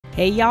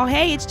Hey y'all,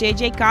 hey, it's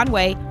JJ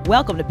Conway.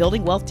 Welcome to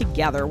Building Wealth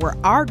Together, where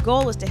our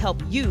goal is to help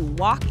you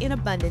walk in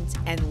abundance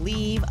and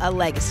leave a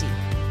legacy.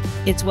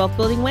 It's Wealth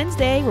Building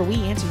Wednesday, where we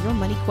answer your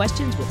money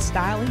questions with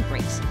style and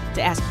grace.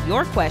 To ask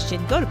your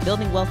question, go to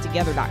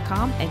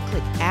buildingwealthtogether.com and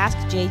click Ask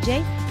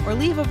JJ or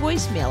leave a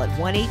voicemail at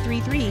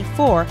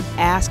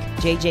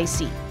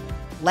 1-833-4-ASK-JJC.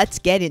 Let's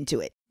get into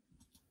it.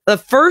 The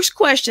first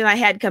question I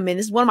had come in,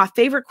 this is one of my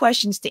favorite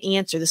questions to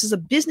answer. This is a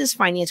business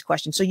finance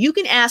question. So you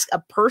can ask a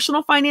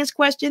personal finance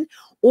question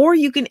or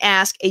you can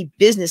ask a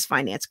business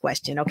finance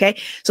question, okay?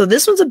 So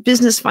this one's a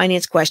business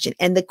finance question.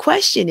 And the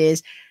question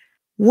is,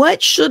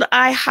 what should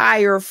I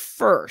hire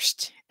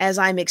first as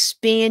I'm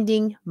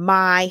expanding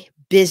my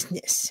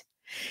business?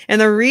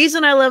 And the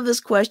reason I love this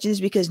question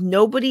is because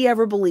nobody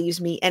ever believes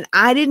me. And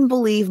I didn't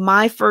believe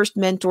my first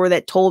mentor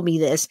that told me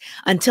this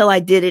until I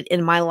did it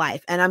in my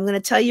life. And I'm going to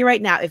tell you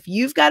right now, if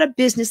you've got a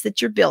business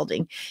that you're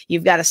building,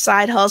 you've got a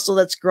side hustle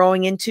that's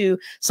growing into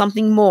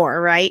something more,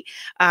 right?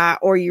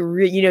 Or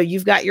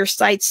you've got your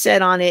sights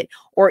set on it,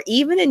 or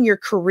even in your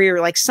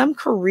career, like some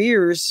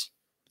careers,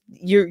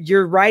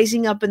 you're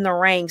rising up in the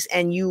ranks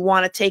and you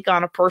want to take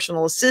on a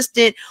personal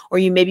assistant, or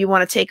you maybe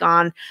want to take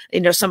on,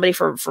 somebody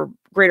for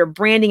greater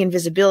branding and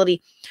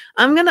visibility.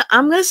 I'm going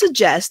to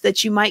suggest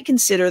that you might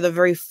consider the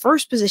very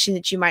first position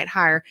that you might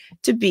hire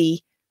to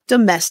be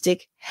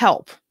domestic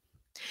help.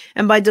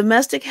 And by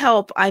domestic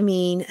help, I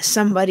mean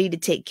somebody to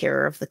take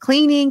care of the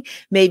cleaning,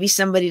 maybe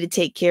somebody to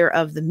take care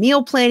of the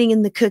meal planning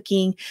and the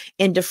cooking,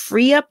 and to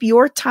free up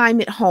your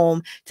time at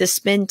home to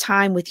spend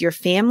time with your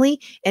family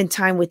and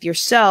time with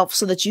yourself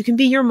so that you can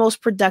be your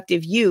most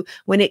productive you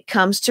when it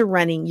comes to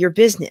running your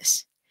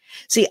business.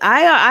 See,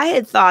 I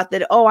had thought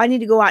that, I need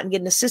to go out and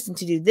get an assistant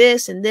to do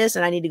this, and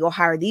I need to go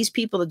hire these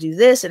people to do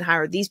this and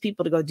hire these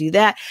people to go do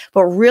that.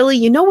 But really,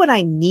 you know what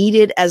I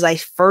needed as I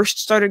first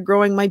started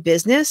growing my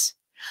business?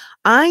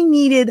 I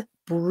needed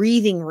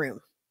breathing room.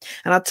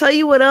 And I'll tell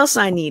you what else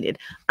I needed.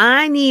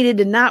 I needed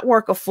to not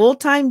work a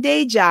full-time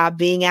day job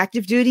being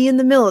active duty in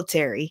the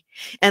military,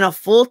 and a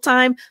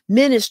full-time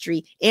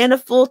ministry and a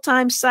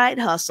full-time side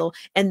hustle,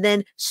 and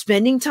then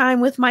spending time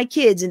with my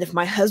kids. And if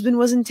my husband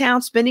was in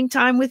town, spending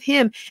time with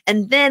him.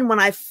 And then when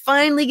I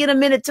finally get a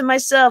minute to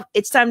myself,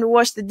 it's time to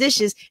wash the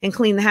dishes and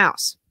clean the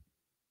house.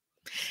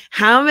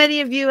 How many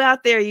of you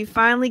out there, you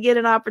finally get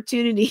an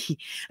opportunity,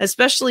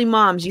 especially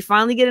moms, you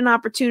finally get an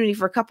opportunity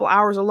for a couple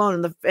hours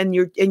alone, and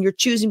you're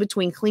choosing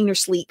between clean or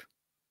sleep.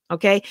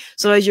 Okay.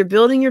 So as you're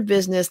building your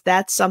business,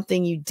 that's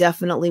something you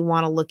definitely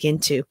want to look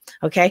into.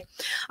 Okay.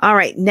 All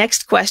right.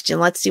 Next question.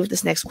 Let's see what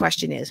this next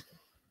question is.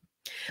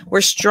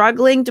 We're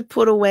struggling to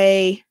put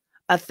away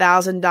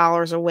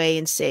 $1,000 away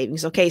in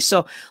savings. Okay.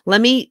 So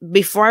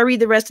before I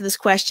read the rest of this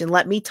question,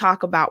 let me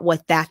talk about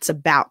what that's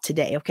about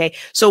today. Okay.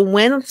 So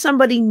when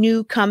somebody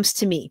new comes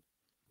to me,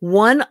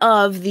 one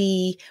of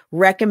the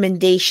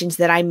recommendations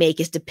that I make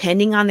is,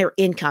 depending on their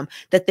income,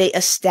 that they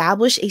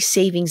establish a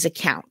savings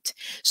account.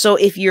 So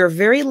if you're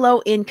very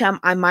low income,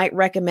 I might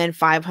recommend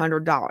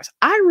 $500.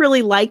 I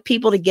really like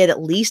people to get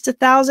at least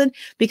 $1,000,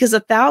 because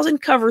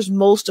 $1,000 covers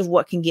most of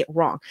what can get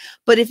wrong.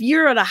 But if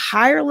you're at a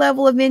higher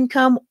level of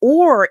income,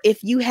 or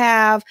if you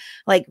have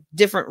like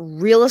different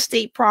real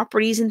estate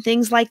properties and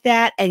things like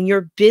that, and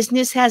your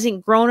business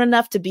hasn't grown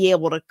enough to be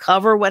able to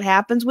cover what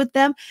happens with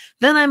them,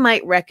 then I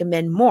might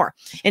recommend more.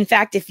 In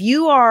fact, if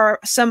you are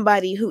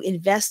somebody who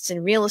invests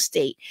in real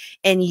estate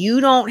and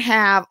you don't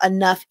have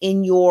enough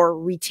in your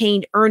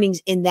retained earnings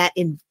in that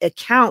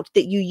account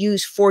that you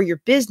use for your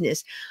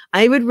business,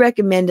 I would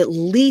recommend at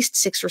least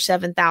 $6,000 or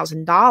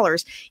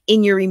 $7,000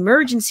 in your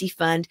emergency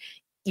fund,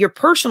 your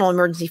personal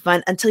emergency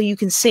fund, until you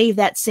can save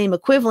that same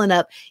equivalent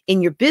up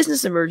in your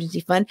business emergency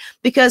fund.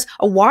 Because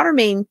a water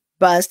main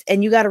bust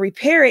and you got to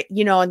repair it,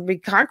 and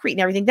reconcrete and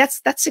everything, that's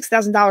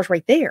 $6,000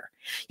 right there.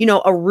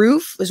 A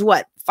roof is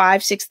what,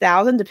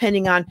 $5,000-6,000,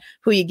 depending on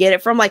who you get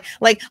it from. Like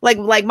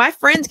my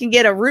friends can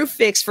get a roof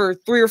fixed for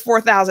 $3,000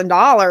 or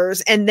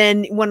 $4,000, and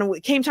then when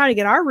it came time to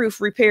get our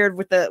roof repaired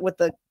with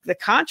the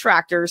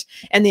contractors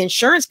and the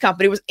insurance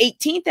company, it was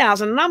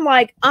 $18,000, and I'm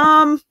like,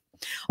 all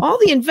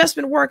the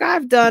investment work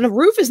I've done, a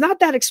roof is not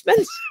that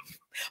expensive.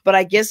 But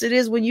I guess it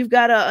is when you've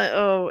got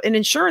an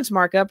insurance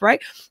markup, right?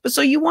 But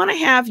so you want to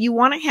have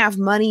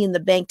money in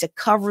the bank to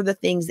cover the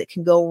things that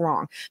can go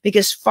wrong,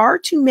 because far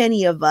too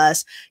many of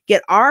us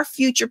get our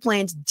future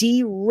plans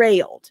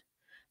derailed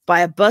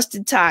by a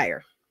busted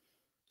tire.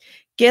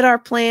 Get our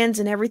plans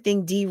and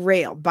everything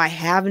derailed by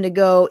having to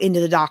go into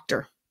the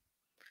doctor.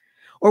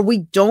 Or we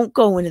don't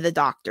go into the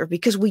doctor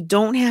because we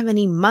don't have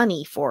any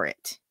money for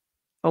it.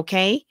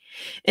 Okay.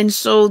 And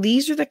so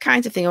these are the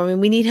kinds of things,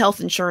 we need health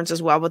insurance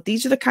as well, but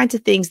these are the kinds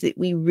of things that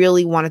we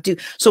really want to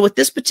do. So with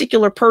this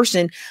particular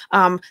person,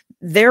 my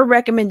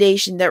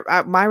recommendation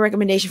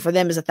for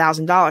them is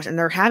 $1,000, and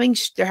they're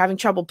having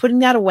trouble putting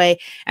that away.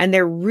 And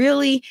they're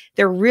really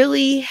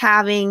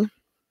having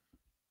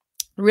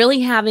really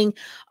having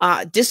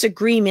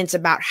disagreements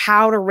about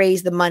how to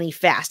raise the money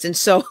fast. And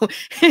so,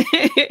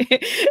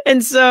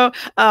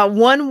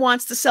 one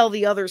wants to sell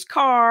the other's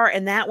car,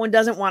 and that one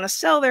doesn't want to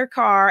sell their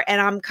car.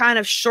 And I'm kind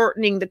of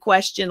shortening the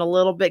question a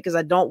little bit because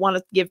I don't want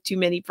to give too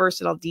many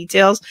personal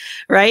details,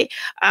 right?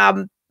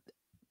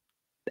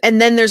 And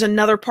then there's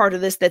another part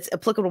of this that's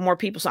applicable to more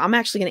people. So I'm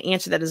actually going to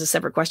answer that as a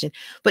separate question.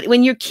 But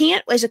when you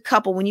can't, as a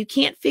couple, when you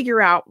can't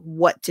figure out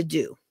what to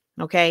do,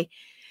 okay,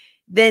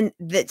 then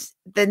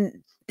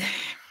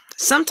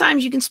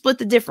sometimes you can split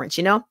the difference.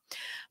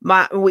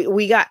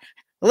 We got,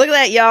 look at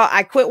that, y'all.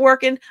 I quit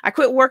working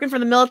for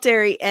the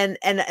military, and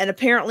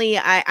apparently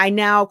I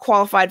now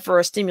qualified for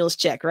a stimulus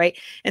check, right?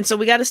 And so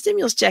we got a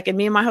stimulus check, and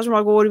me and my husband were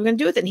like, well, what are we going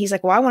to do with it? And he's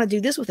like, well, I want to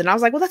do this with it. And I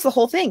was like, well, that's the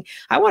whole thing.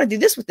 I want to do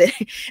this with it.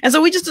 And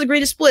so we just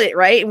agreed to split it,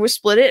 right? And we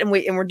split it, and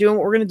we're doing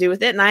what we're going to do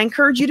with it. And I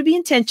encourage you to be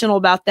intentional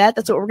about that.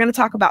 That's what we're going to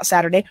talk about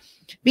Saturday.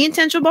 Be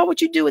intentional about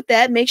what you do with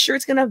that. Make sure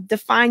it's going to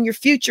define your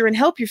future and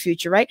help your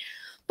future, right?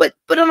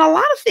 But on a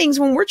lot of things,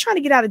 when we're trying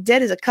to get out of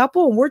debt as a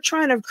couple and we're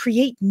trying to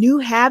create new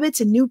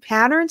habits and new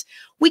patterns,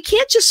 we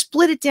can't just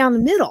split it down the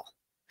middle,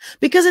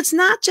 because it's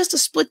not just a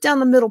split down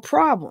the middle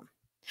problem.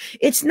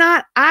 It's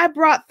not, I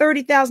brought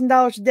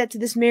 $30,000 of debt to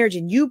this marriage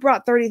and you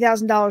brought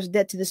 $30,000 of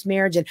debt to this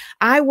marriage, and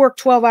I worked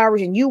 12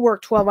 hours and you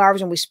worked 12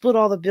 hours and we split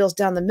all the bills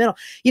down the middle.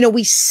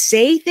 We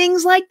say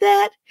things like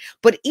that,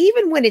 but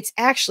even when it's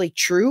actually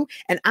true,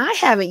 and I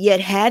haven't yet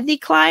had any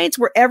clients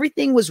where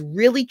everything was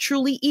really,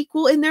 truly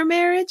equal in their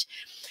marriage,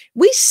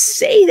 we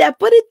say that,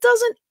 but it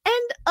doesn't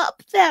end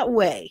up that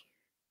way.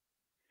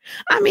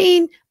 I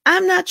mean,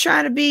 I'm not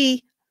trying to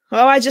be,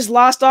 oh, I just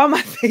lost all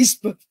my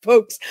Facebook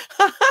folks.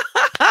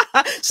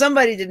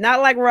 Somebody did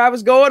not like where I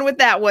was going with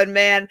that one,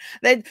 man.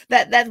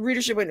 That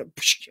readership went,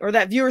 or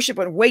that viewership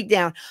went way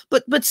down.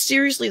 But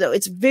seriously though,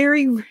 it's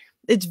very,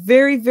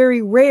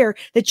 very rare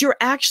that you're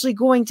actually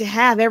going to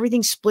have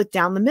everything split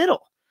down the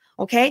middle.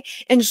 Okay.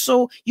 And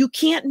so you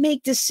can't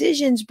make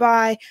decisions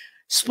by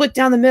split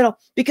down the middle,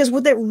 because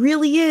what that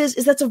really is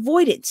that's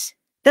avoidance.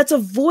 That's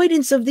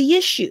avoidance of the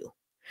issue.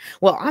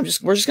 Well, we're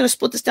just going to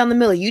split this down the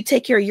middle. You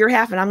take care of your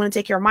half and I'm going to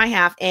take care of my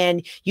half,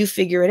 and you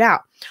figure it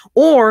out.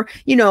 Or,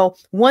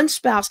 one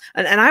spouse,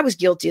 and I was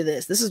guilty of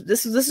this.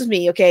 This is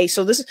me. Okay.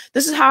 So this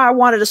is how I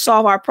wanted to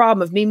solve our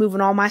problem of me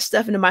moving all my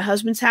stuff into my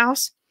husband's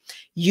house.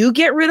 You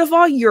get rid of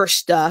all your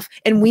stuff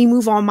and we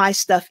move all my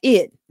stuff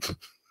in.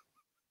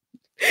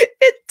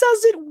 It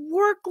doesn't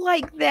work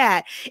like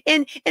that.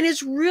 And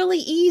it's really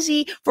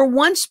easy for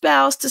one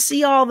spouse to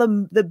see all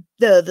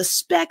the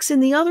specks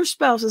in the other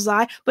spouse's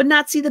eye, but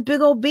not see the big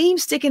old beam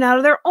sticking out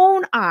of their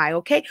own eye.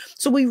 Okay.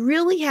 So we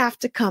really have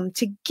to come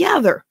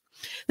together.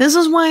 This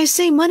is why I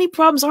say money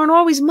problems aren't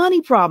always money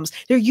problems.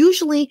 They're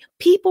usually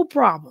people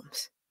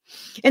problems.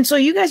 And so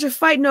you guys are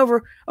fighting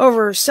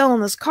over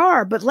selling this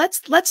car, but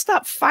let's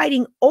stop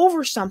fighting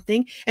over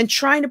something and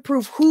trying to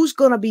prove who's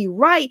going to be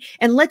right.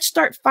 And let's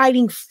start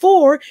fighting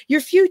for your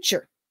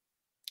future.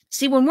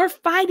 See, when we're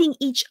fighting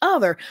each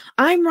other,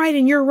 I'm right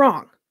and you're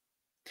wrong,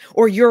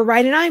 or you're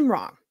right and I'm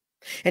wrong.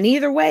 And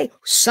either way,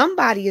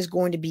 somebody is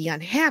going to be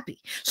unhappy.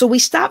 So we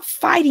stop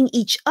fighting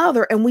each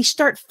other and we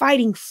start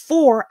fighting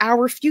for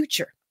our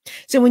future.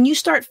 So when you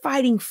start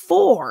fighting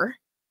for,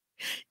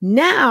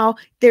 now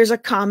there's a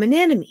common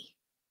enemy.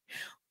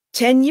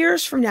 10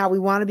 years from now, we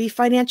want to be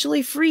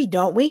financially free,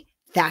 don't we?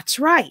 That's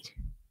right.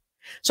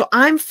 So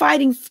I'm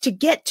fighting to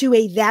get to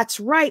a that's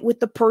right with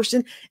the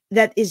person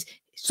that is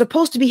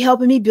supposed to be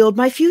helping me build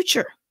my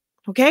future.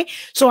 Okay.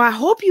 So I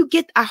hope you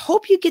get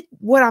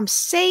what I'm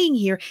saying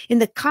here in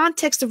the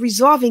context of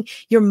resolving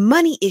your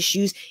money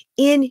issues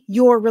in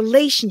your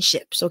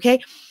relationships.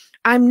 Okay.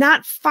 I'm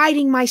not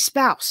fighting my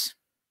spouse.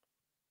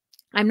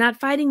 I'm not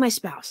fighting my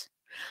spouse.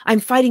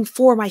 I'm fighting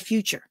for my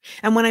future.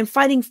 And when I'm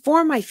fighting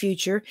for my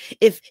future,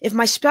 if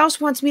my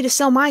spouse wants me to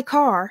sell my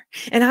car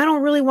and I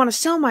don't really want to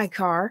sell my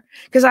car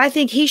because I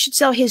think he should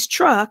sell his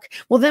truck,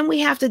 well, then we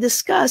have to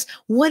discuss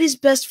what is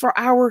best for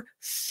our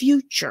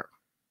future.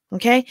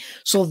 Okay.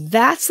 So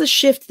that's the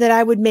shift that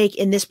I would make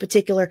in this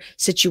particular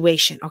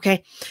situation.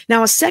 Okay.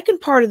 Now, a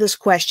second part of this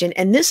question,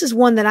 and this is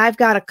one that I've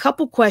got a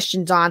couple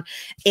questions on,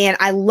 and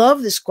I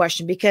love this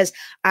question because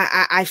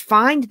I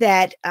find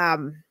that,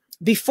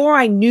 before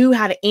I knew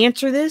how to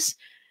answer this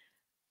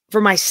for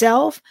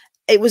myself,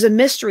 it was a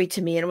mystery to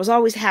me and it was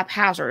always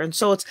haphazard. And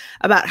so it's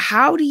about,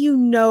 how do you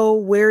know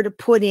where to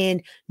put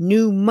in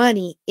new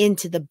money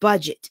into the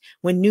budget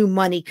when new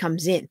money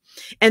comes in?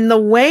 And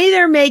the way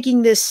they're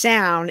making this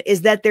sound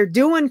is that they're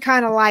doing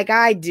kind of like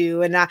I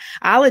do. And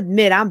I'll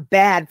admit I'm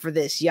bad for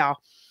this, y'all.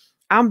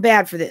 I'm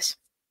bad for this.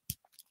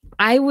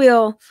 I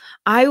will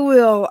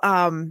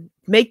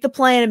make the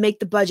plan and make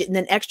the budget, and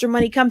then extra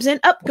money comes in,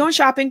 going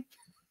shopping.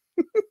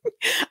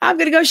 I'm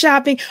going to go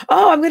shopping.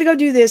 Oh, I'm going to go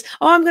do this.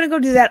 Oh, I'm going to go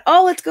do that.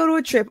 Oh, let's go to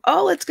a trip.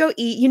 Oh, let's go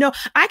eat. You know,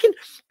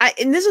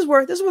 and this is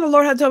where the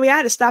Lord had told me I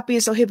had to stop being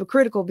so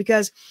hypocritical,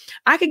 because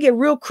I could get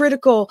real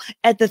critical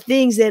at the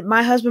things that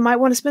my husband might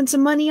want to spend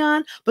some money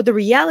on. But the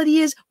reality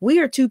is we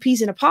are two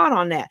peas in a pod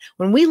on that.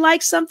 When we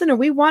like something or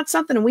we want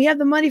something and we have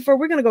the money for it,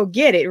 we're going to go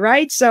get it.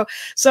 Right. So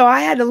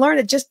I had to learn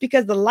that just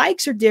because the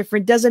likes are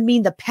different doesn't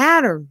mean the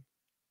pattern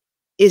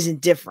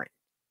isn't different.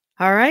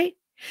 All right.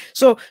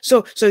 So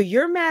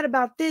you're mad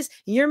about this,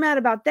 and you're mad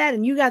about that,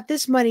 and you got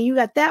this money, you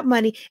got that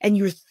money, and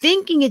you're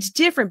thinking it's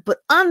different, but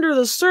under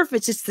the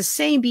surface, it's the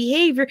same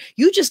behavior.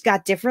 You just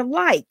got different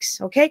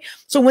likes. Okay.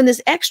 So when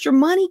this extra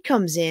money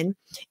comes in,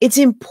 it's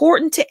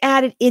important to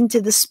add it into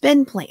the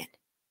spend plan.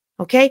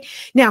 Okay.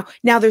 Now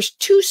there's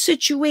two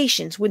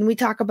situations when we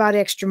talk about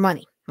extra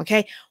money.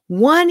 Okay.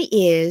 One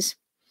is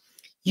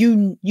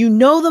you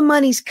know the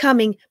money's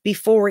coming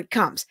before it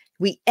comes.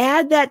 We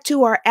add that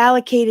to our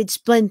allocated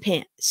spend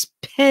plan.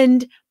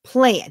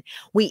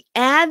 We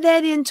add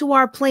that into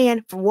our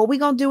plan for what we're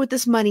going to do with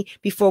this money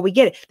before we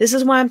get it. This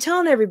is why I'm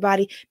telling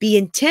everybody, be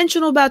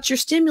intentional about your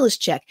stimulus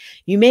check.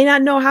 You may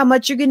not know how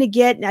much you're going to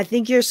get. And I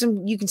think you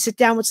can sit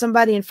down with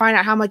somebody and find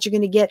out how much you're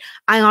going to get.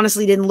 I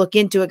honestly didn't look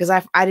into it because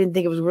I didn't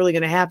think it was really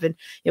going to happen.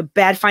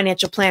 Bad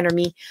financial planner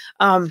me.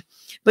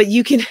 But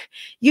you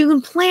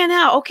can plan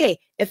out, okay,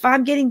 if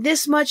I'm getting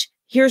this much,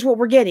 here's what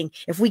we're getting.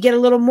 If we get a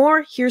little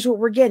more, here's what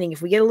we're getting.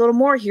 If we get a little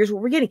more, here's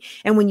what we're getting.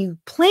 And when you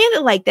plan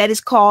it like that,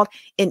 it's called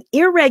an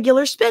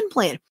irregular spend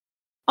plan.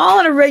 All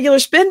an irregular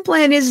spend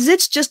plan is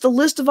it's just a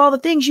list of all the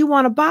things you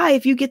want to buy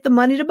if you get the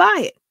money to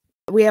buy it.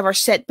 We have our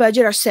set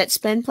budget, our set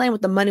spend plan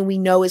with the money we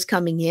know is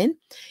coming in.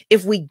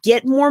 If we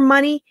get more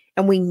money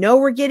and we know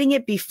we're getting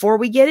it before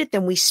we get it,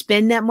 then we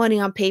spend that money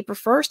on paper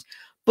first.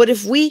 But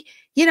if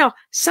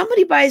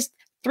somebody buys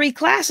 3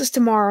 classes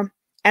tomorrow,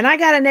 and I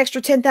got an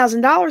extra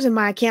 $10,000 in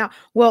my account,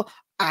 well,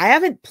 I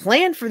haven't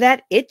planned for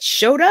that. It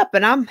showed up,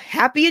 and I'm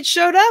happy it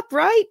showed up,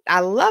 right? I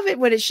love it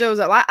when it shows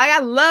up. I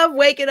love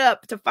waking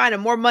up to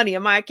finding more money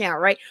in my account,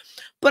 right?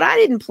 But I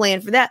didn't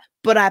plan for that.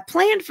 But I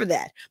planned for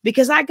that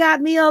because I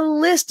got me a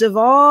list of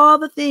all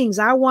the things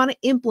I want to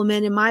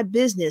implement in my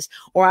business,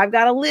 or I've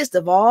got a list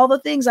of all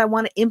the things I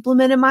want to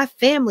implement in my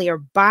family or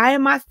buy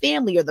in my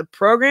family, or the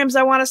programs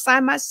I want to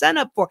sign my son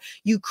up for.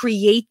 You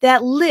create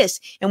that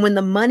list. And when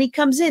the money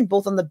comes in,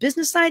 both on the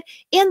business side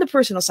and the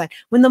personal side,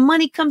 when the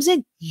money comes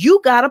in,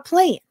 you got a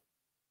plan.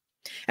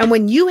 And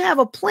when you have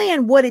a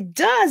plan, what it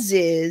does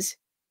is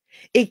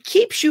it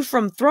keeps you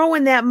from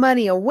throwing that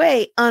money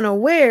away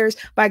unawares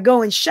by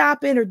going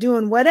shopping or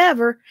doing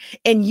whatever.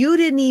 And you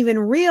didn't even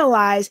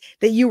realize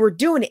that you were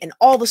doing it. And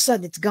all of a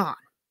sudden it's gone.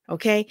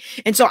 Okay.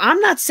 And so I'm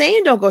not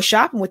saying don't go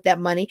shopping with that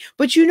money,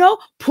 but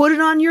put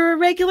it on your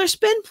irregular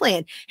spend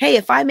plan. Hey,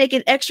 if I make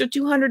an extra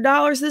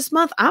 $200 this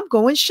month, I'm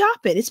going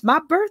shopping. It's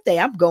my birthday.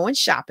 I'm going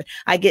shopping.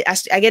 I get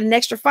an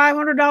extra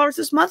 $500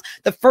 this month.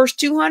 The first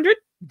 200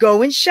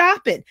 going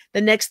shopping.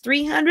 The next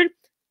 300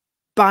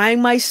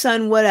 buying my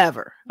son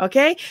whatever.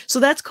 Okay. So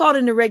that's called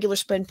an irregular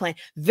spend plan.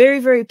 Very,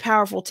 very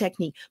powerful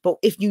technique. But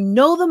if you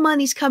know the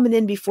money's coming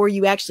in before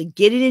you actually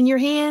get it in your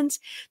hands,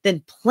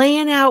 then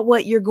plan out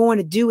what you're going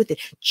to do with it.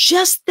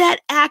 Just that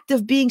act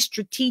of being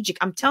strategic,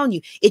 I'm telling you,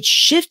 it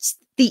shifts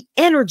the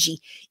energy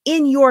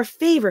in your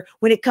favor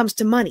when it comes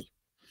to money.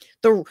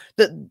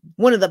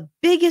 One of the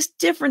biggest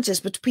differences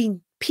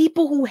between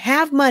people who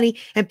have money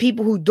and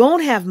people who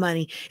don't have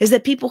money is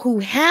that people who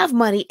have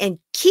money and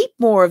keep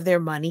more of their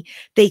money,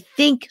 they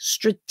think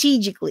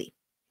strategically.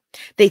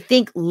 They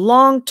think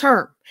long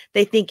term.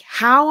 They think,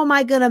 how am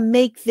I going to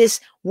make this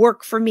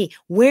work for me?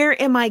 Where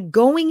am I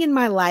going in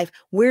my life?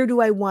 Where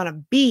do I want to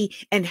be?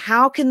 And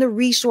how can the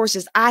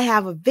resources I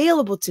have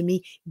available to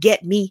me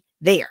get me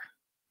there?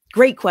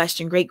 Great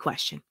question. Great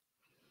question.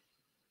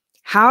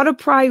 How to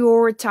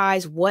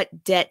prioritize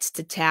what debts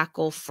to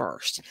tackle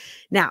first.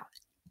 Now,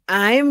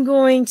 I'm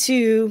going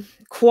to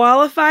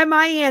qualify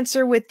my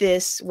answer with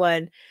this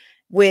one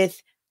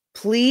with,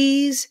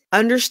 please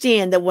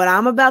understand that what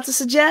I'm about to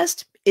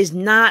suggest is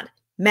not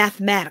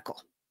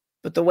mathematical.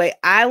 But the way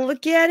I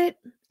look at it,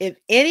 if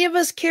any of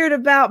us cared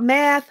about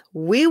math,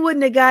 we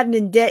wouldn't have gotten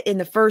in debt in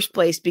the first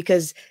place,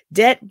 because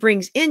debt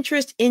brings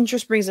interest.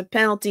 Interest brings a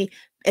penalty,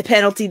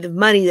 the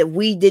money that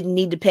we didn't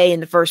need to pay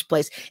in the first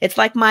place. It's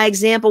like my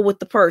example with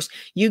the purse.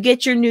 You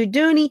get your new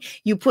Dooney,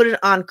 you put it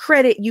on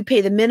credit, you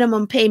pay the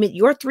minimum payment.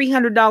 Your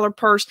 $300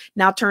 purse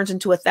now turns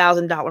into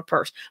 $1,000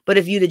 purse. But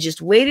if you'd have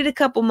just waited a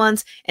couple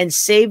months and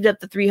saved up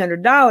the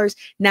 $300,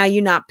 now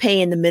you're not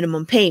paying the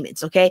minimum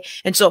payments. Okay.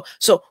 And so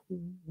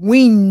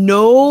we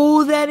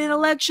know that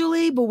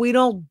intellectually, but we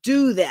don't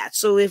do that.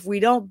 So if we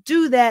don't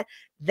do that,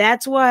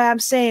 that's why I'm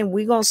saying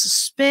we're going to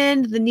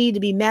suspend the need to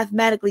be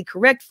mathematically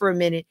correct for a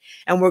minute,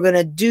 and we're going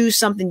to do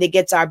something that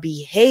gets our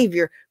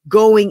behavior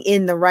going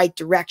in the right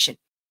direction.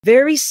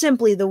 Very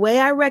simply, the way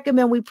I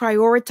recommend we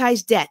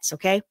prioritize debts,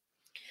 okay?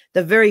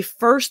 The very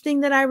first thing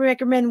that I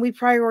recommend we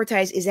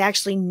prioritize is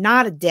actually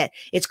not a debt.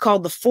 It's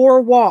called the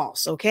 4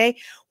 walls, okay?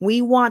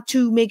 We want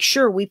to make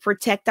sure we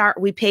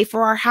pay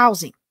for our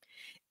housing.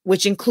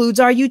 which includes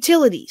our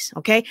utilities.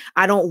 Okay.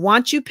 I don't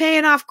want you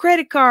paying off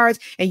credit cards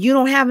and you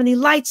don't have any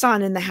lights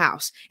on in the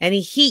house,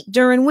 any heat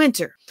during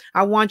winter.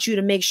 I want you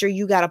to make sure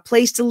you got a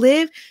place to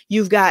live.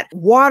 You've got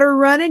water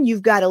running.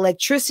 You've got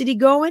electricity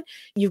going.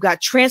 You've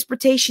got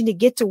transportation to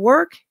get to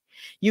work.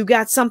 You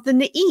got something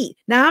to eat.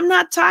 Now, I'm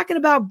not talking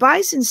about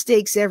bison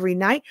steaks every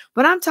night,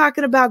 but I'm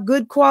talking about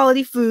good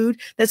quality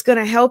food that's going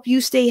to help you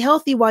stay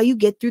healthy while you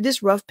get through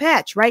this rough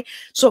patch, right?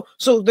 So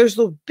there's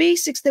the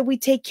basics that we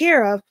take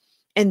care of,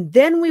 and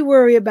then we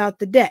worry about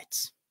the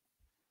debts.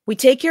 We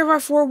take care of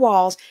our four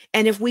walls,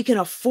 and if we can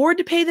afford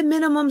to pay the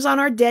minimums on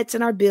our debts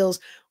and our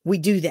bills, we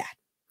do that.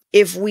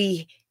 If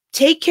we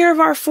take care of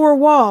our four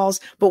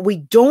walls, but we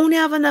don't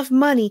have enough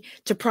money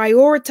to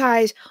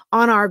prioritize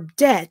on our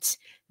debts,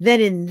 then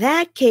in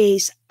that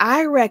case,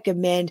 I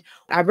recommend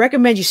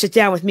you sit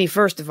down with me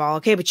first of all,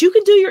 okay? But you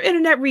can do your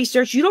internet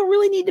research. You don't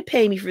really need to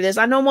pay me for this.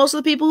 I know most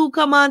of the people who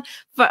come on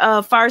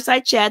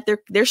Fireside Chat,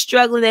 they're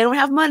struggling. They don't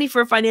have money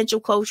for a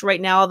financial coach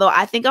right now, although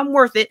I think I'm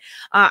worth it.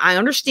 I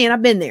understand.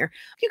 I've been there.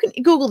 You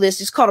can Google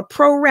this. It's called a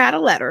Pro-Rata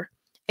letter,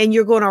 and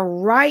you're going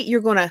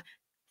to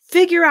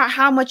figure out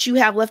how much you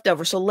have left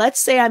over. So let's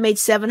say I made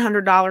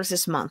 $700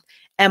 this month,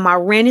 and my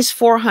rent is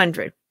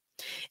 $400.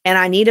 And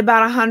I need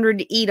about $100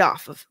 to eat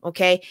off of,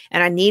 okay?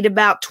 And I need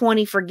about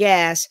 $20 for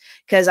gas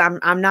because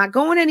I'm not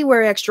going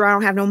anywhere extra. I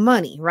don't have no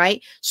money,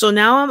 right? So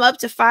now I'm up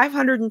to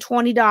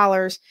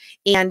 $520,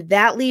 and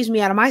that leaves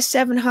me out of my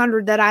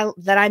 $700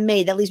 that I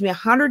made. That leaves me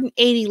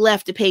 $180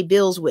 left to pay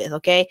bills with,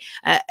 okay?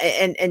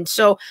 And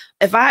so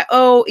if I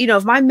owe,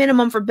 if my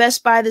minimum for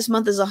Best Buy this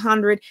month is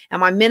 $100, and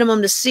my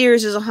minimum to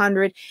Sears is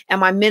 $100, and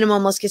my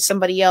minimum, let's get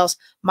somebody else,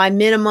 my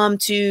minimum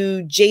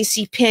to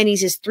J.C.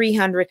 Penney's is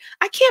 $300.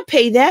 I can't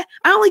pay that.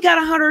 I only got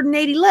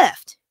 $180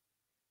 left.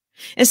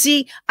 And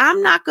see,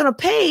 I'm not going to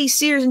pay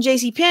Sears and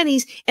J.C.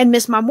 Penney's and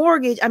miss my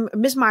mortgage,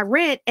 miss my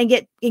rent and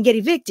get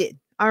evicted.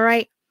 All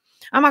right.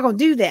 I'm not going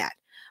to do that.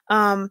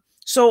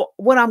 So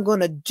what I'm going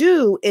to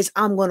do is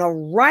I'm going to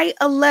write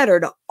a letter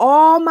to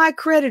all my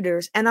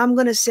creditors, and I'm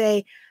going to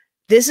say,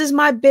 this is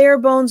my bare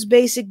bones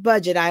basic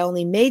budget. I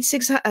only made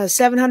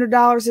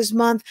 $700 this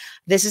month.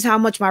 This is how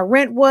much my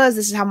rent was.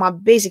 This is how my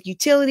basic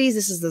utilities.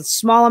 This is the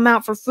small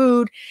amount for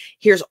food.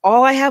 Here's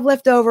all I have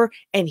left over.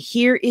 And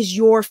here is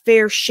your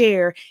fair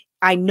share.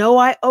 I know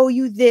I owe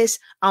you this.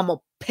 I'm going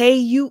to pay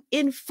you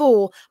in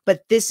full,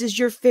 but this is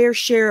your fair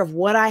share of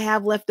what I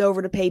have left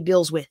over to pay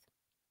bills with.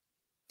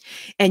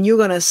 And you're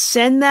going to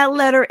send that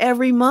letter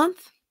every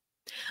month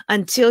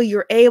until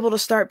you're able to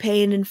start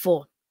paying in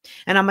full.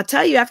 And I'm going to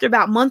tell you, after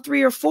about month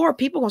 3 or 4,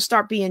 people are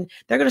going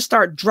to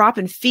start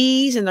dropping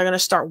fees, and they're going to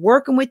start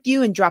working with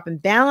you and dropping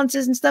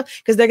balances and stuff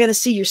because they're going to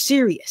see you're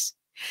serious.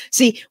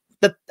 See,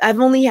 I've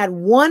only had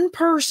one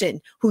person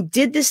who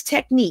did this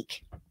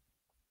technique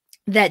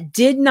that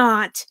did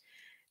not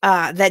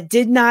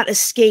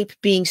escape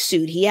being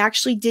sued. He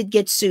actually did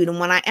get sued. And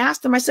when I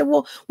asked him, I said,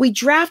 well, we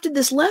drafted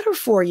this letter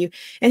for you.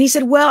 And he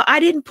said, well, I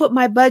didn't put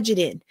my budget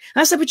in. And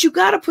I said, but you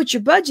got to put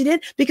your budget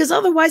in because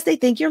otherwise they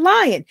think you're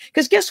lying.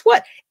 Because guess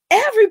what?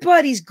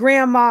 Everybody's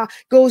grandma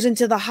goes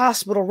into the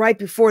hospital right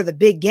before the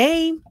big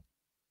game.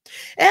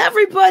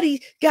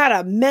 Everybody got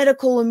a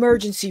medical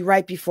emergency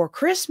right before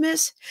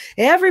Christmas.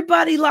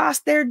 Everybody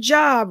lost their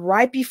job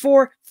right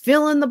before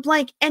fill in the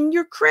blank. And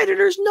your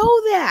creditors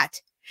know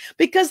that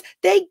because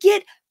they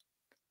get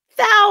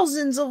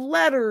thousands of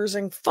letters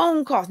and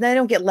phone calls. Now, they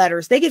don't get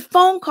letters. They get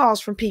phone calls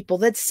from people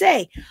that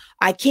say,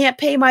 I can't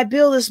pay my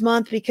bill this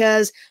month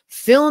because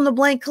fill in the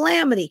blank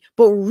calamity.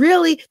 But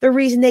really, the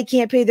reason they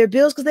can't pay their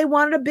bills because they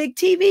wanted a big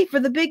TV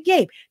for the big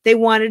game. They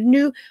wanted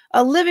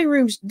a living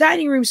room,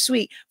 dining room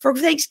suite for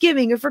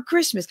Thanksgiving or for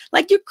Christmas.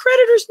 Like, your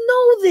creditors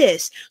know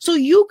this. So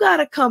you got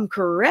to come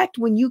correct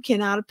when you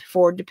cannot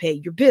afford to pay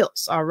your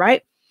bills. All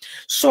right.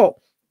 So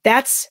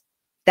that's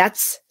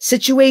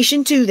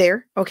situation 2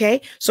 there.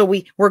 Okay. So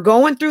we're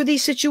going through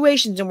these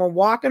situations and we're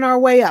walking our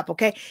way up.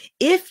 Okay.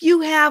 If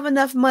you have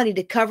enough money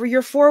to cover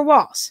your 4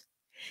 walls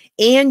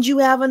and you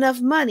have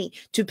enough money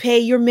to pay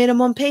your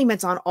minimum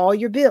payments on all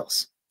your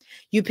bills,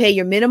 you pay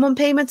your minimum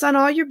payments on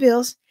all your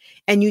bills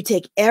and you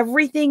take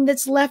everything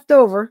that's left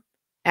over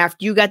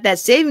after you got that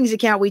savings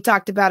account we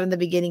talked about in the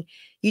beginning.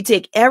 You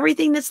take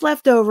everything that's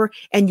left over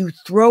and you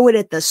throw it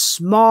at the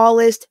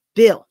smallest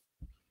bill.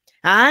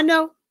 I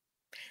know.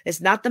 It's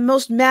not the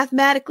most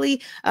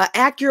mathematically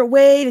accurate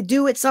way to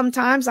do it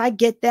sometimes. I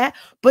get that.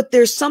 But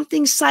there's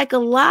something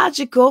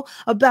psychological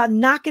about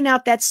knocking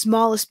out that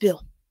smallest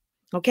bill.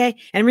 Okay.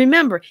 And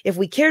remember, if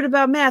we cared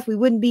about math, we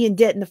wouldn't be in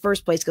debt in the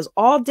first place because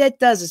all debt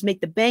does is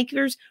make the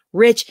bankers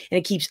rich and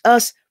it keeps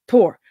us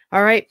poor.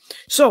 All right.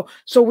 So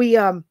we,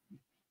 I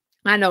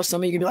know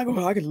some of you can be like,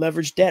 oh, I could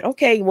leverage debt.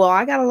 Okay. Well,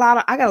 I got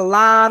a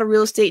lot of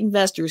real estate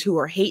investors who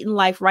are hating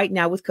life right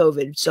now with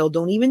COVID. So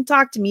don't even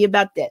talk to me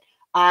about debt.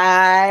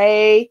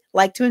 I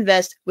like to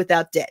invest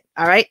without debt.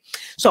 All right.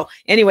 So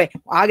anyway,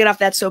 I'll get off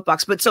that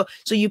soapbox. But so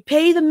you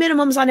pay the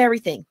minimums on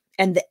everything,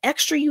 and the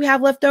extra you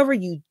have left over,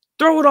 you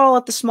throw it all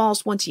at the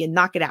smallest one till you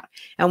knock it out.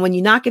 And when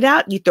you knock it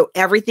out, you throw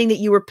everything that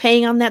you were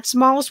paying on that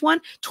smallest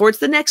one towards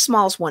the next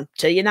smallest one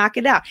till you knock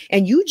it out.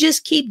 And you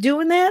just keep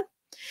doing that.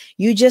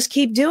 You just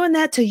keep doing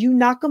that till you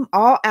knock them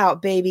all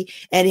out, baby.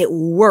 And it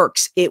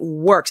works. It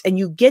works. And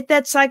you get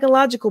that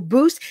psychological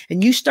boost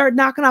and you start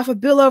knocking off a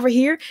bill over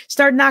here,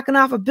 start knocking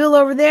off a bill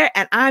over there.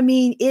 And I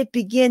mean, it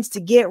begins to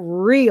get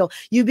real.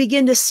 You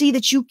begin to see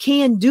that you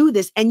can do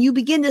this and you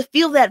begin to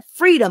feel that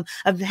freedom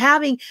of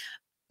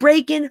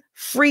breaking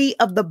free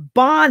of the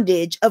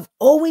bondage of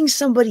owing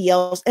somebody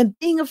else and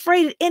being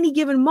afraid at any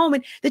given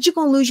moment that you're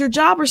going to lose your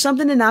job or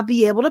something and not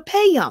be able to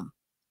pay them.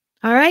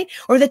 All right.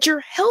 Or that your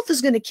health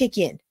is going to kick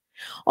in.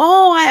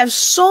 Oh, I have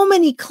so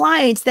many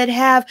clients that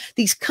have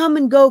these come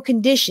and go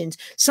conditions.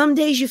 Some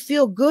days you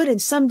feel good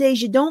and some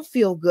days you don't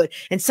feel good.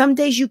 And some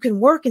days you can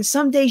work and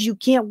some days you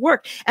can't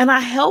work. And I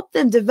help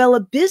them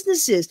develop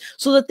businesses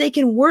so that they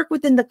can work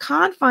within the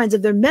confines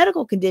of their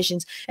medical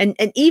conditions. And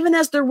even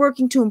as they're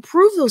working to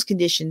improve those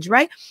conditions,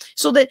 right?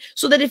 So that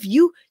if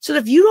you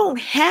don't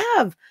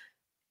have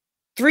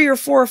 3 or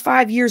 4 or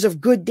 5 years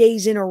of good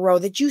days in a row,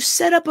 that you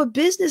set up a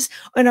business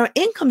and an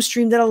income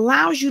stream that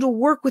allows you to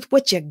work with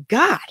what you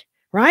got.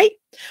 Right?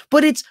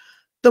 But it's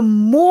the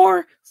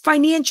more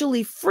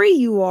financially free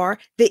you are,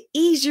 the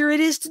easier it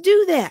is to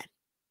do that.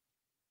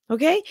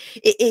 Okay.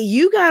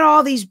 You got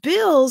all these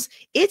bills.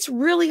 It's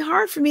really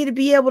hard for me to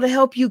be able to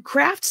help you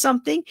craft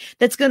something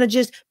that's going to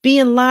just be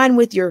in line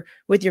with your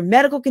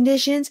medical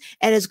conditions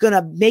and it's going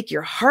to make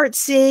your heart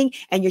sing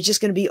and you're just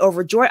going to be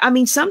overjoyed. I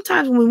mean,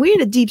 sometimes when we're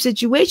in a deep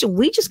situation,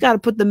 we just got to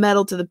put the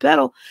metal to the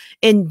pedal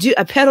and do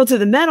a pedal to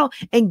the metal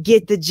and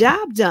get the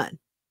job done.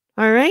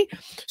 All right.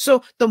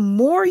 So the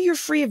more you're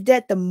free of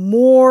debt, the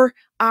more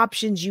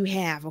options you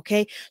have.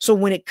 Okay. So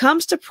when it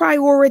comes to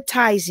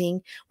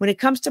prioritizing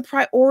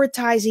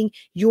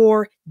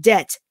your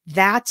debts,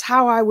 that's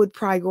how I would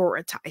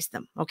prioritize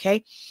them.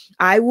 Okay.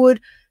 I would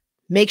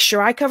make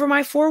sure I cover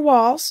my 4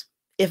 walls.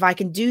 If I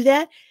can do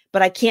that,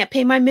 but I can't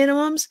pay my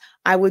minimums,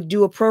 I would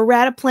do a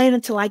pro-rata plan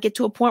until I get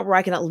to a point where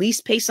I can at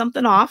least pay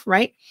something off.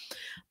 Right.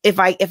 If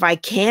I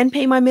can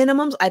pay my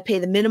minimums, I pay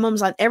the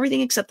minimums on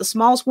everything except the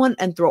smallest one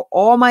and throw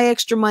all my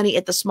extra money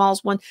at the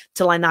smallest one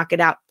till I knock it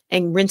out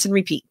and rinse and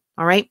repeat.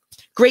 All right.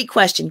 Great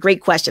question.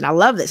 Great question. I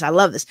love this. I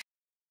love this.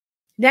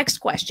 Next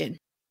question.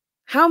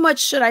 How much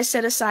should I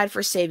set aside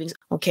for savings?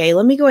 Okay.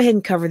 Let me go ahead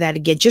and cover that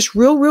again. Just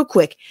real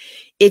quick.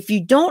 If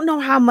you don't know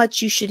how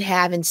much you should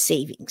have in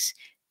savings,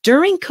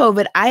 during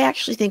COVID, I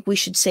actually think we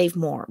should save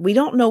more. We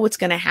don't know what's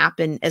going to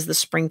happen as the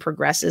spring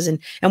progresses, and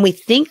we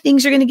think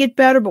things are going to get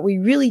better, but we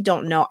really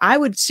don't know. I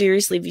would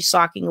seriously be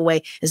socking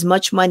away as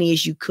much money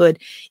as you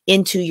could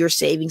into your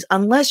savings,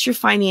 unless you're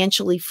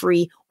financially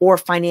free or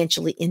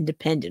financially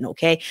independent.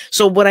 Okay.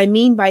 So what I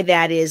mean by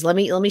that is, let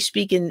me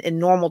speak in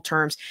normal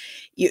terms.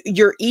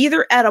 You're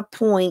either at a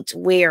point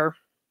where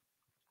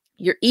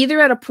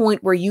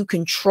you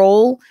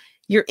control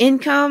your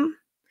income,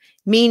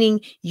 meaning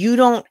you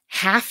don't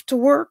have to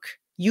work.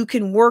 You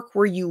can work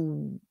where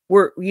you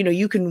work,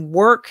 you can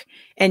work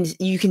and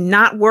you can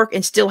not work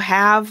and still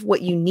have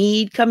what you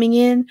need coming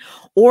in,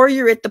 or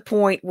you're at the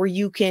point where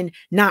you can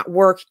not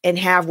work and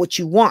have what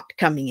you want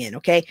coming in.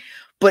 Okay.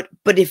 But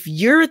if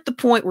you're at the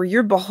point where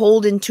you're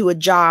beholden to a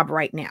job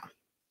right now,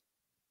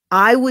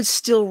 I would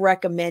still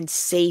recommend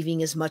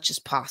saving as much as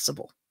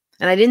possible.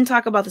 And I didn't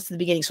talk about this at the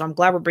beginning, so I'm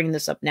glad we're bringing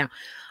this up now.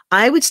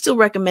 I would still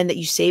recommend that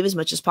you save as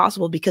much as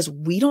possible because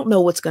we don't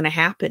know what's going to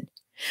happen.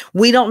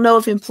 We don't know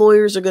if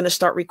employers are going to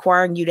start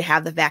requiring you to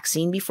have the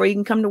vaccine before you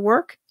can come to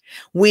work.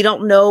 We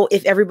don't know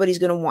if everybody's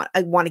going to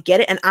want to get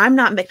it. And I'm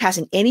not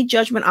passing any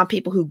judgment on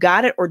people who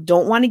got it or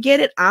don't want to get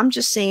it. I'm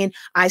just saying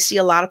I see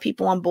a lot of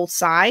people on both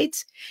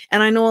sides.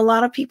 And I know a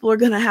lot of people are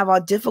going to have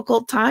a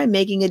difficult time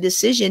making a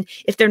decision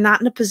if they're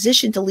not in a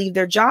position to leave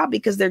their job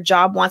because their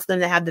job wants them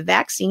to have the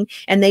vaccine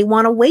and they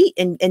want to wait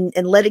and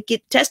let it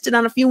get tested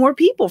on a few more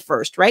people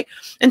first. Right.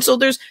 And so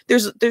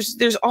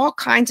there's all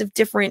kinds of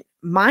different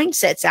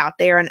mindsets out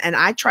there. And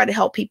I try to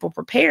help people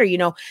prepare.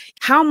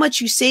 How much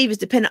you save is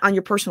dependent on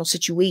your personal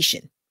situation.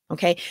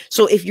 Okay.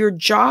 So if your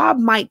job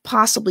might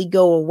possibly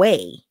go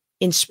away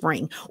in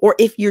spring, or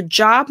if your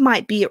job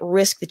might be at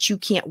risk that you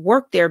can't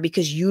work there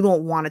because you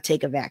don't want to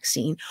take a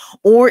vaccine,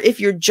 or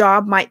if your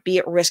job might be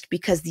at risk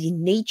because the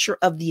nature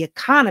of the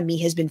economy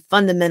has been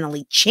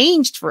fundamentally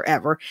changed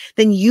forever,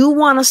 then you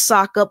want to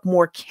sock up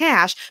more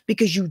cash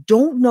because you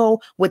don't know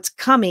what's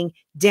coming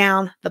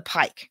down the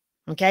pike.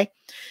 Okay.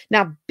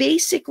 Now,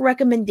 basic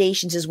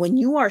recommendations is when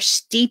you are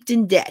steeped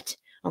in debt.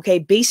 Okay.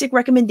 Basic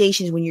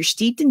recommendations when you're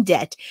steeped in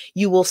debt,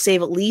 you will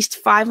save at least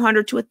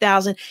 500 to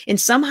 1,000. In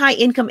some high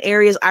income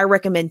areas, I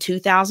recommend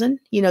 2,000,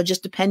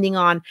 just depending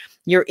on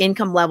your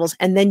income levels.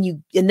 And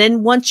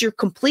then once you're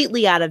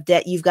completely out of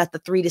debt, you've got the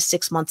 3 to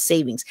 6 month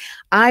savings.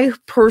 I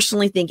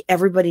personally think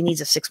everybody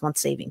needs a 6-month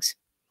savings,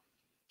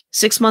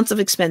 6 months of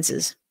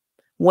expenses.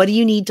 What do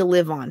you need to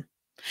live on?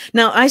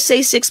 Now, I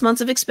say 6 months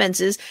of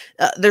expenses.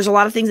 There's a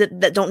lot of things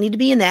that don't need to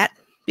be in that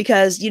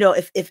because,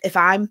 if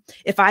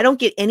I don't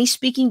get any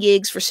speaking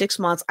gigs for 6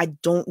 months, I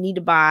don't need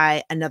to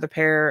buy another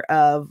pair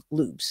of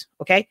lubes.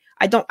 Okay.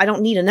 I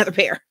don't need another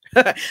pair.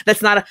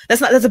 That's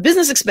a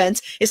business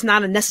expense. It's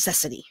not a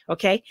necessity.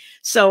 Okay.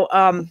 So,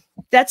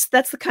 that's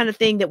the kind of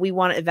thing that we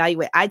want to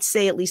evaluate. I'd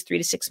say at least 3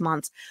 to 6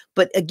 months.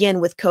 But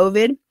again, with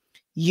COVID,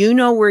 you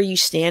know where you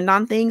stand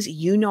on things.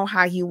 You know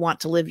how you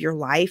want to live your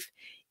life.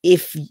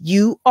 If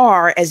you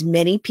are, as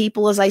many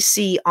people as I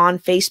see on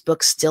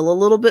Facebook, still a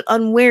little bit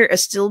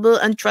still a little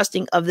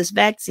untrusting of this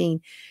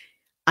vaccine,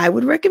 I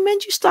would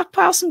recommend you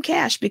stockpile some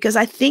cash, because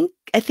I think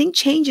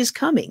change is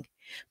coming.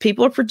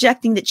 People are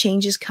projecting that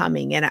change is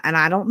coming, and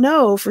I don't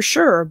know for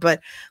sure, but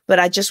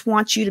I just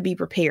want you to be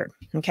prepared.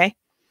 Okay.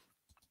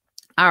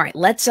 All right,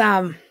 let's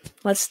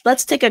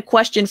take a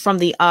question from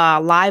the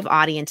live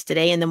audience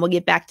today, and then we'll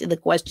get back to the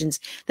questions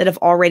that have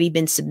already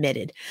been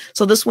submitted.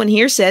 So this one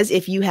here says,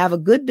 if you have a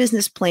good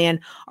business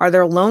plan, are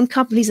there loan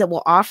companies that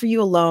will offer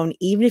you a loan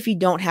even if you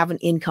don't have an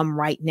income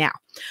right now?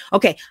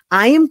 Okay,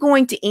 I am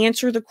going to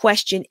answer the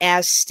question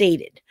as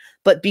stated,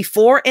 but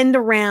before end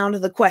around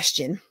the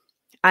question,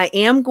 I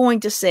am going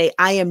to say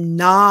I am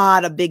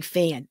not a big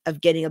fan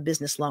of getting a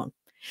business loan.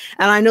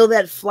 And I know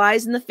that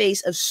flies in the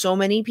face of so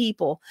many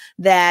people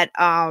that,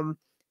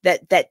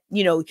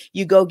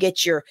 you go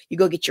get your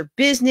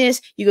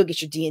business, you go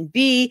get your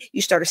D&B,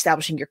 you start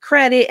establishing your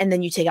credit, and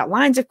then you take out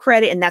lines of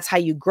credit, and that's how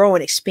you grow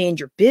and expand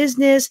your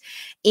business.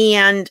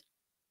 And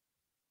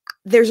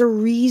there's a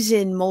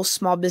reason most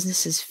small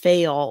businesses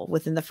fail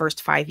within the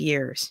first 5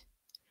 years.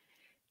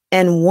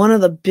 And one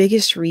of the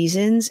biggest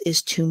reasons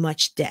is too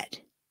much debt.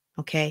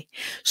 Okay.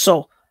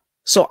 So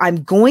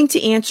I'm going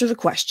to answer the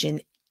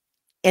question.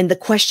 And the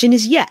question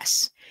is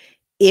yes.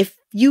 If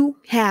you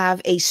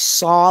have a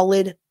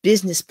solid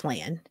business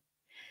plan,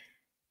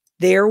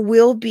 there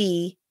will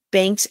be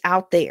banks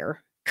out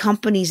there,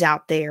 companies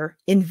out there,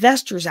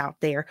 investors out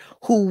there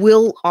who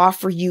will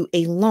offer you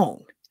a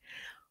loan.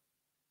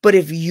 But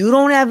if you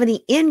don't have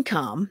any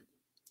income,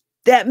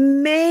 that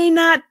may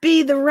not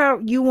be the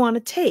route you want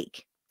to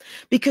take,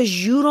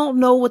 because you don't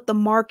know what the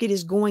market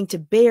is going to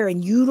bear,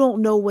 and you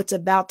don't know what's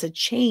about to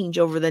change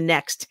over the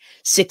next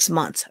 6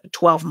 months,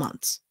 12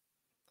 months.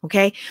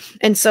 Okay.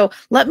 And so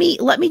let me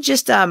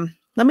just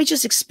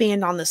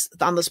expand on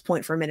this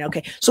point for a minute.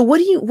 Okay. So what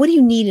do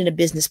you need in a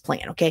business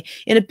plan? Okay.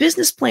 In a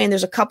business plan,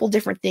 there's a couple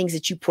different things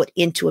that you put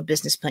into a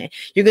business plan.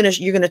 You're going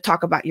to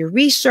talk about your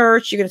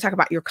research. You're going to talk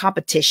about your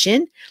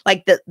competition.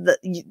 Like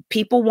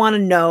people want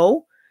to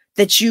know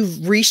that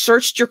you've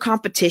researched your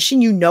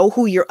competition. You know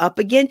who you're up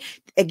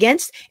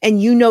against, and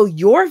you know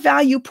your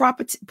value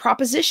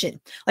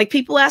proposition. Like,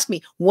 people ask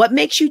me, what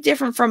makes you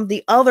different from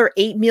the other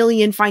 8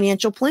 million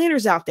financial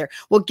planners out there?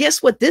 Well,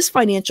 guess what this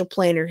financial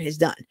planner has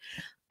done?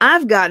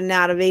 I've gotten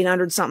out of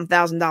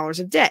 $800,000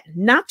 of debt.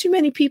 Not too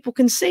many people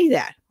can say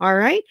that. All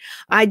right.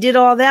 I did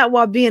all that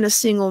while being a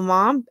single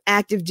mom,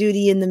 active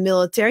duty in the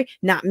military.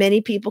 Not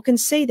many people can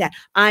say that.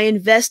 I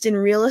invest in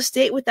real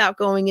estate without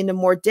going into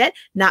more debt.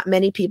 Not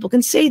many people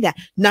can say that.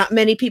 Not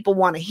many people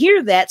want to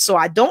hear that. So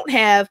I don't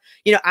have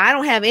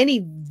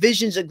any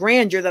visions of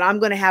grandeur that I'm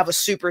going to have a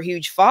super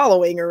huge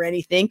following or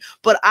anything,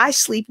 but I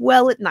sleep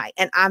well at night,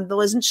 and I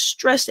wasn't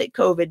stressed at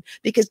COVID,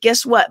 because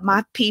guess what?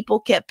 My people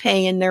kept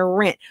paying their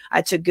rent.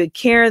 I took good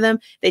care of them.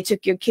 They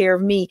took good care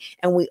of me,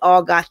 and we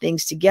all got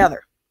things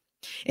together.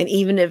 And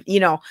even if,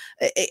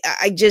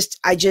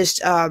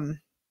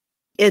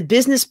 a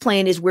business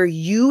plan is where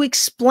you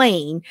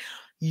explain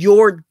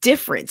your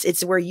difference.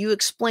 It's where you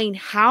explain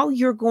how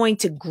you're going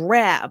to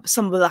grab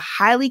some of the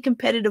highly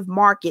competitive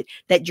market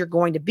that you're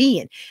going to be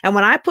in. And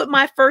when I put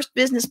my first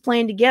business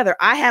plan together,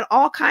 I had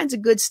all kinds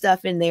of good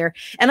stuff in there,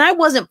 and I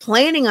wasn't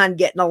planning on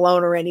getting a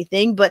loan or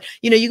anything, but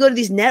you go to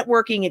these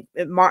networking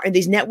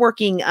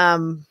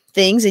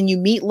things, and you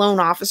meet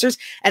loan officers,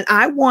 and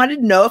I wanted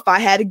to know if I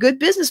had a good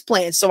business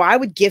plan. So I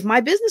would give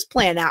my business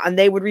plan out, and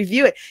they would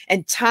review it.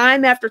 And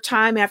time after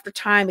time after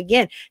time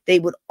again, they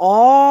would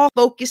all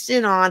focus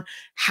in on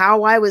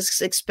how I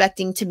was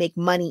expecting to make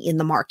money in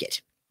the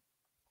market.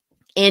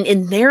 And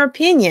in their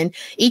opinion,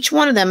 each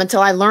one of them,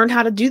 until I learned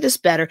how to do this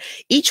better,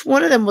 each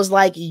one of them was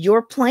like,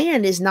 your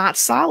plan is not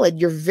solid.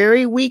 You're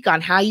very weak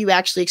on how you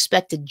actually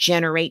expect to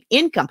generate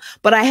income.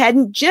 But I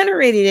hadn't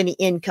generated any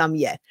income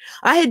yet.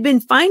 I had been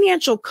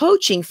financial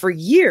coaching for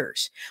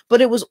years,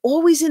 but it was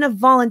always in a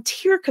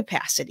volunteer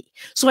capacity.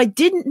 So I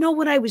didn't know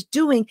what I was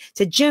doing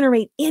to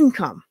generate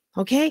income.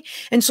 Okay.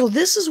 And so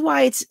this is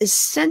why it's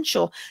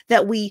essential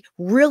that we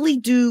really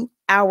do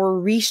our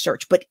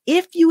research. But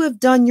if you have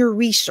done your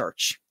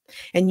research,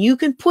 and you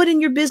can put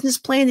in your business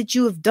plan that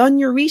you have done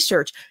your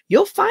research,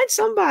 you'll find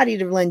somebody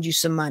to lend you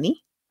some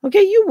money.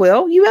 Okay, you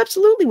will. You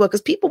absolutely will,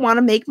 because people want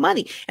to make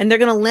money, and they're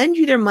going to lend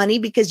you their money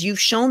because you've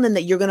shown them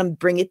that you're going to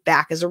bring it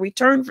back as a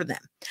return for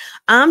them.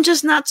 I'm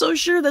just not so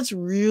sure that's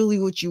really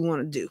what you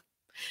want to do.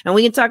 And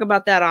we can talk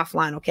about that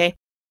offline, okay?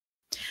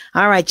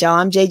 All right, y'all.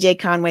 I'm JJ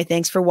Conway.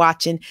 Thanks for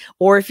watching.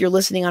 Or if you're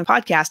listening on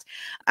podcast,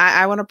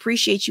 I want to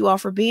appreciate you all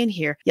for being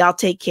here. Y'all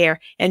take care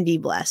and be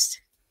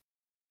blessed.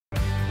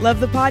 Love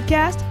the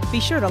podcast? Be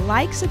sure to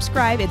like,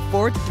 subscribe, and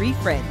forward to 3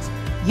 friends.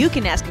 You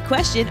can ask a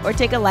question or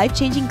take a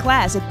life-changing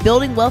class at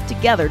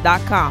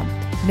buildingwealthtogether.com.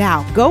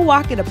 Now, go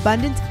walk in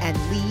abundance and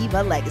leave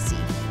a legacy.